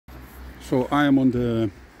So I am on the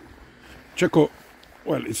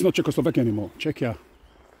well, it's not Czechoslovakia anymore, Czechia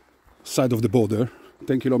side of the border,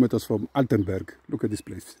 10 kilometers from Altenberg. Look at this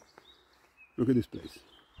place. Look at this place.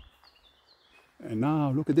 And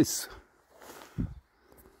now look at this.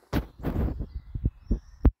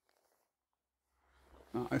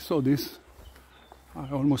 Now, I saw this, I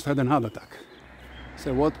almost had an heart attack.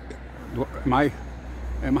 So what, am I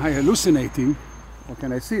hallucinating, or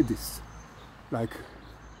can I see this? Like,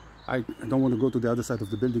 I don't want to go to the other side of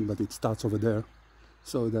the building, but it starts over there.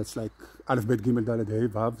 So that's like Aleph, Bet, Gimel, Dalet, Hey,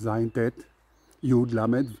 Vav, Zayin, Tet, Yud,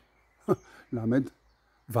 Lamed, Lamed,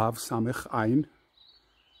 Vav, Samech, Ayin,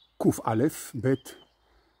 Kuf, Aleph, Bet,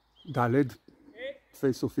 Dalet,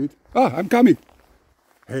 face of it. Ah, I'm coming.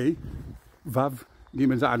 Hey, Vav,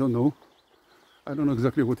 Gimel, I don't know. I don't know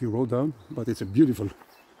exactly what he wrote down, but it's a beautiful,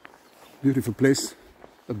 beautiful place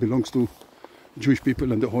that belongs to Jewish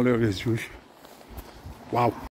people, and the whole area is Jewish. Wow.